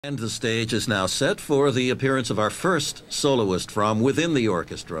And the stage is now set for the appearance of our first soloist from within the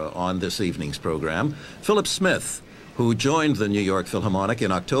orchestra on this evening's program, Philip Smith, who joined the New York Philharmonic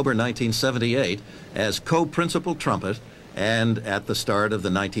in October 1978 as co-principal trumpet and at the start of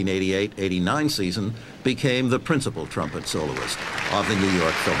the 1988-89 season became the principal trumpet soloist of the New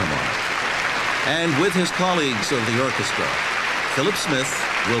York Philharmonic. And with his colleagues of the orchestra, Philip Smith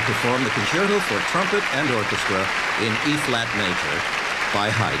will perform the Concerto for Trumpet and Orchestra in E-flat major by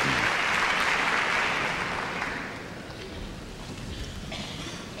Haydn.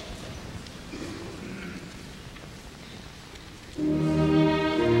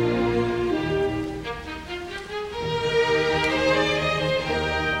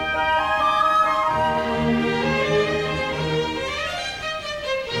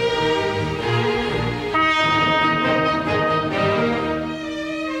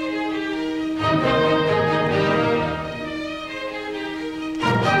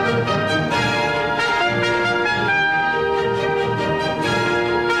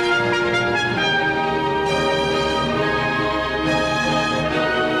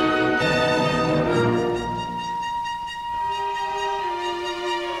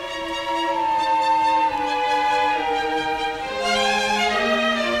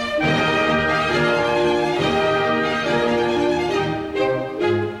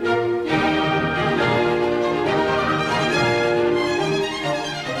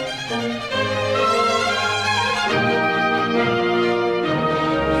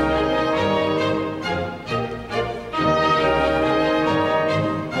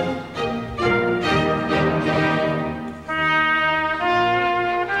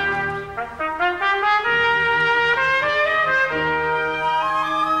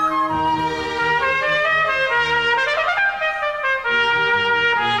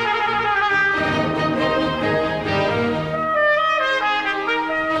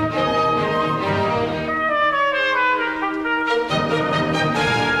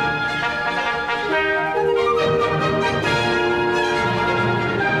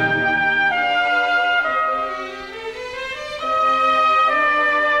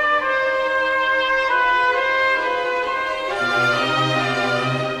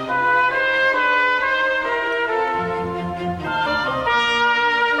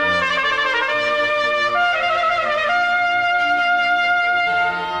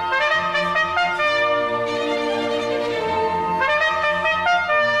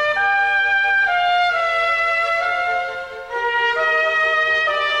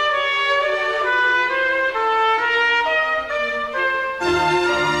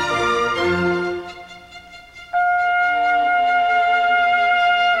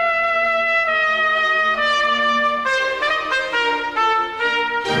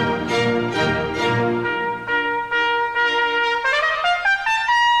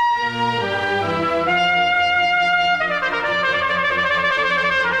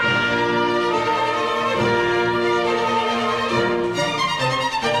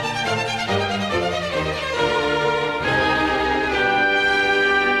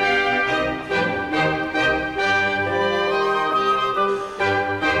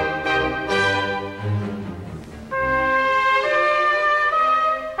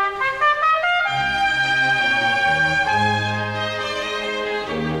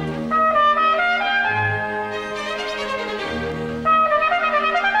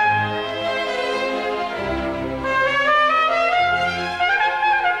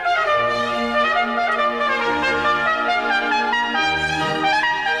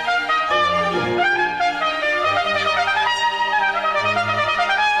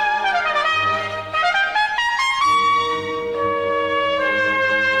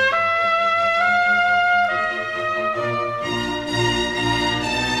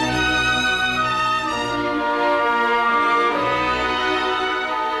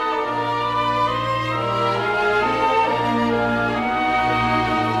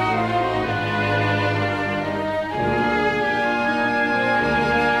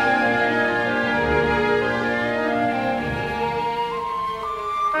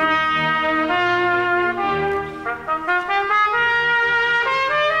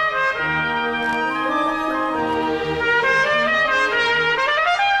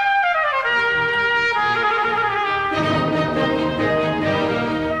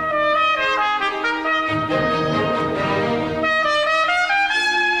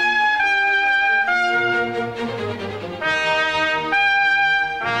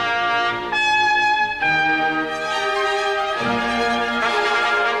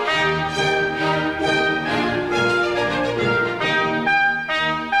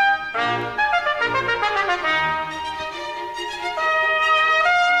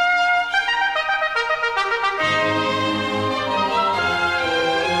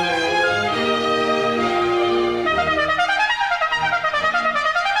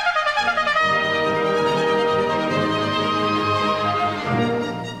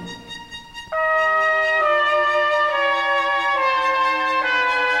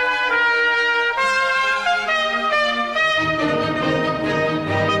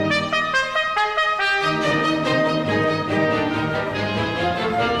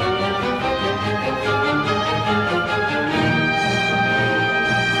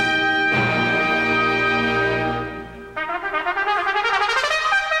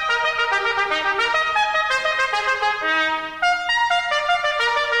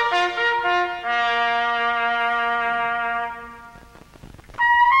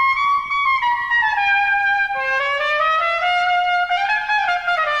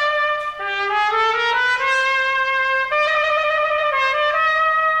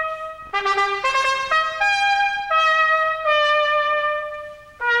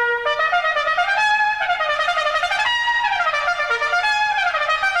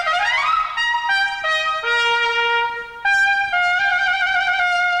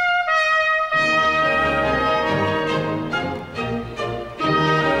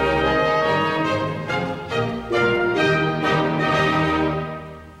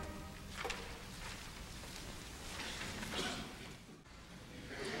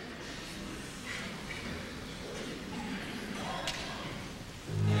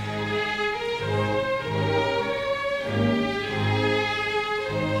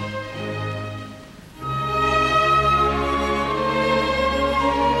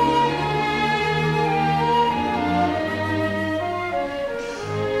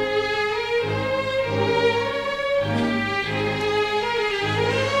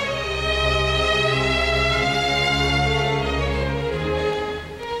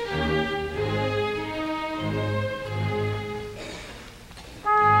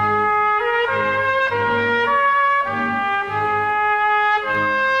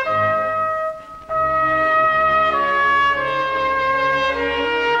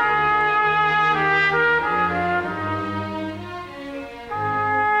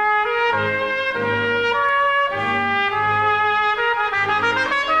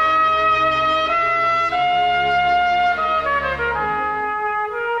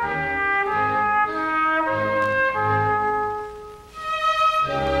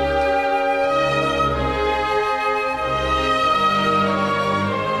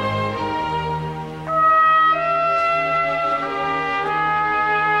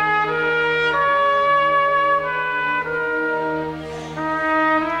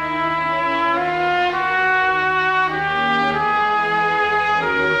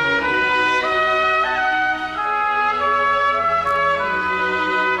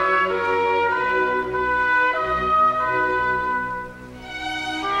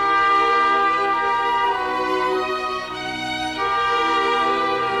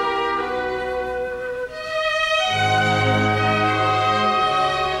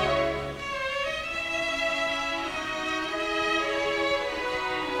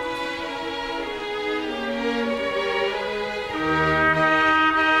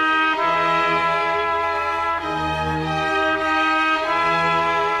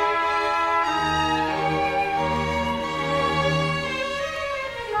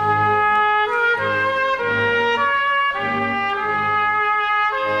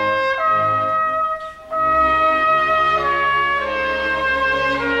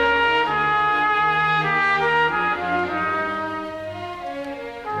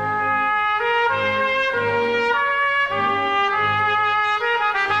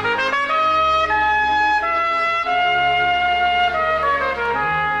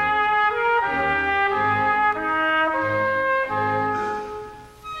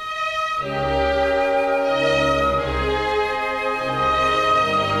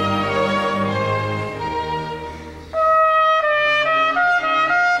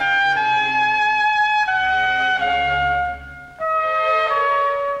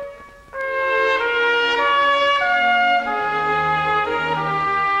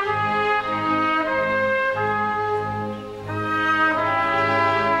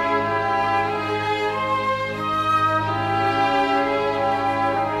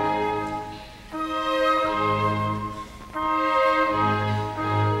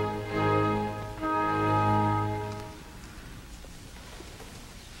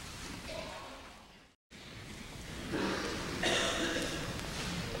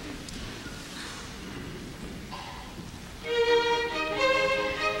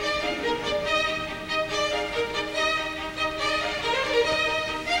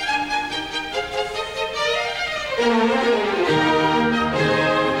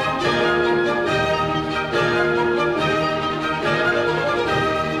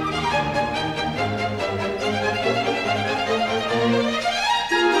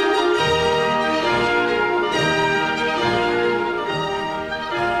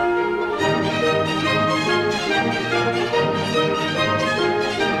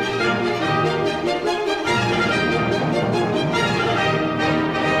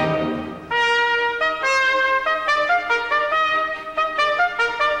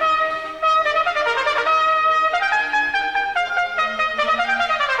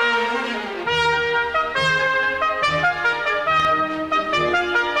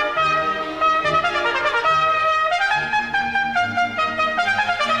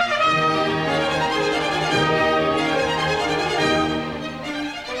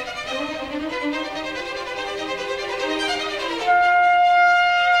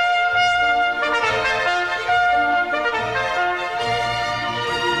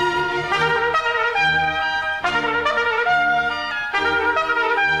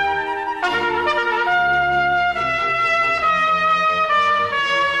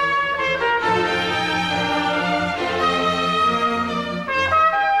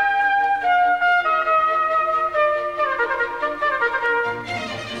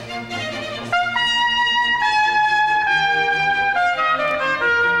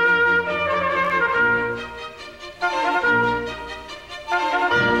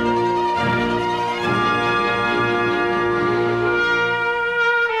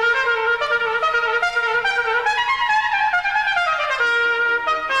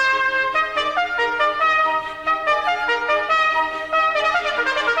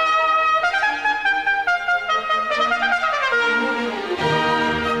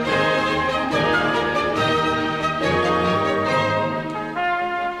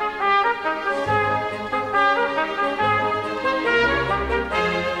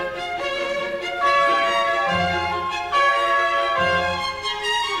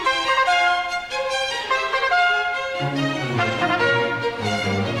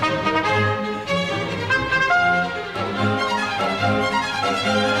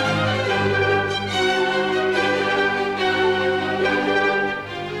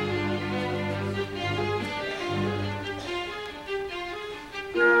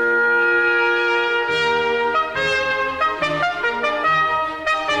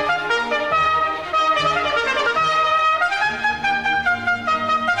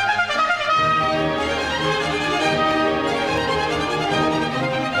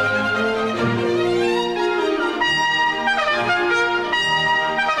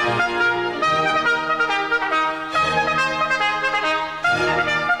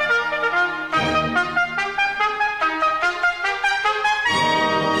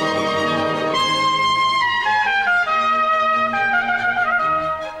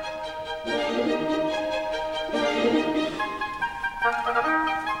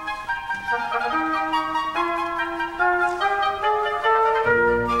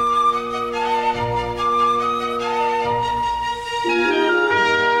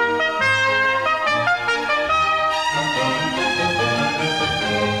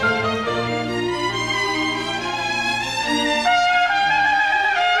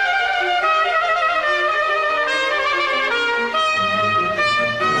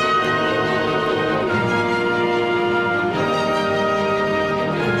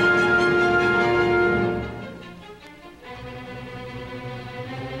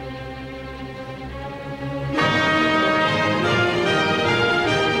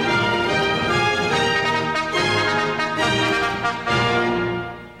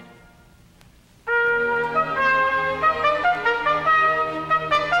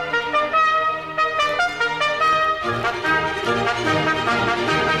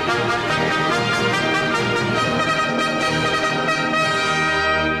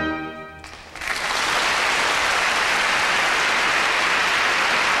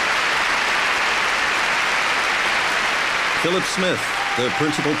 Philip Smith, the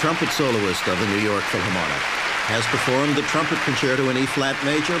principal trumpet soloist of the New York Philharmonic, has performed the Trumpet Concerto in E-flat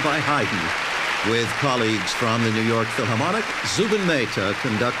major by Haydn, with colleagues from the New York Philharmonic, Zubin Mehta,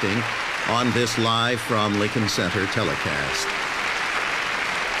 conducting on this live from Lincoln Center telecast.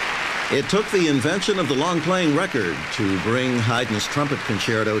 It took the invention of the long-playing record to bring Haydn's Trumpet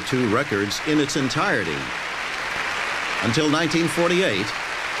Concerto to records in its entirety. Until 1948,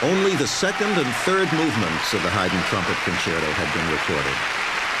 only the second and third movements of the Haydn Trumpet Concerto had been recorded.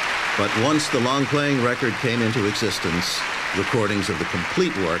 But once the long-playing record came into existence, recordings of the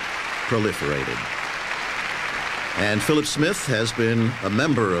complete work proliferated. And Philip Smith has been a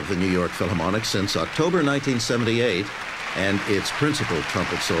member of the New York Philharmonic since October 1978 and its principal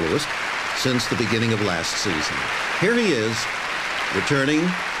trumpet soloist since the beginning of last season. Here he is, returning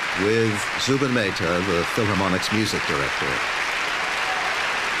with Zubin Mehta, the Philharmonic's music director.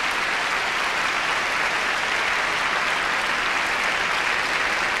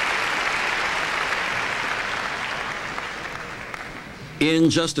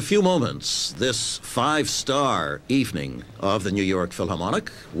 In just a few moments, this five-star evening of the New York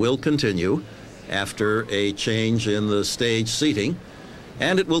Philharmonic will continue after a change in the stage seating,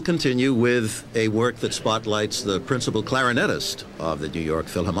 and it will continue with a work that spotlights the principal clarinetist of the New York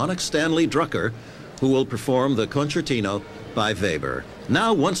Philharmonic, Stanley Drucker, who will perform the Concertino by Weber.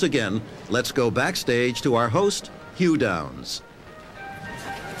 Now, once again, let's go backstage to our host, Hugh Downs.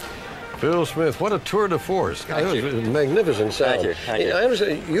 Phil Smith, what a tour de force. Thank you. Magnificent sound. Thank you. Thank you. I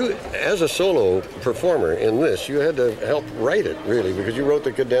understand you, as a solo performer in this, you had to help write it, really, because you wrote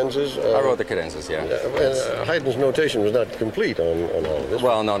the cadenzas. I wrote the cadenzas, yeah. Haydn's notation was not complete on all of this.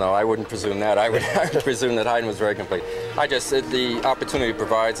 Well, no, I wouldn't presume that. I would presume that Haydn was very complete. The opportunity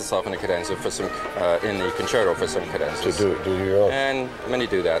provides itself in the cadenza for some, in the concerto for some cadenzas. To do your own. And many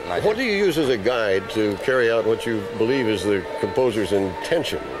do that. And what do you use as a guide to carry out what you believe is the composer's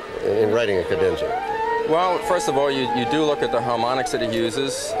intention in writing a cadenza? Well, first of all, you do look at the harmonics that he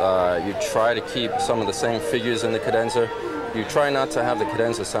uses. You try to keep some of the same figures in the cadenza. You try not to have the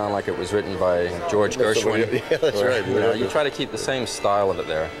cadenza sound like it was written by George Gershwin. Yeah, that's right. You try to keep the same style of it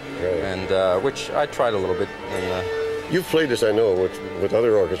there, right. And which I tried a little bit. You've played this, I know, with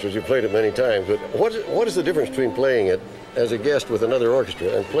other orchestras. You've played it many times. But what is the difference between playing it as a guest with another orchestra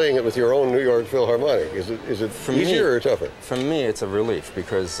and playing it with your own New York Philharmonic? Is it easier or tougher? For me, it's a relief,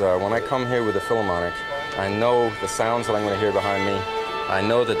 because when I come here with the Philharmonic, I know the sounds that I'm going to hear behind me. I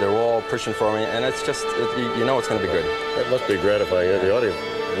know that they're all pushing for me, and it's just, you know it's going to be good. That must be gratifying. Yeah. The audience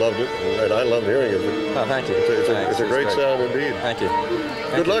loved it, and I loved hearing it. Oh, thank you. It's a great sound indeed. Thank you.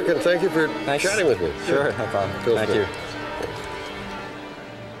 Good luck, and thank you for chatting with me. Sure, no problem. Thank you.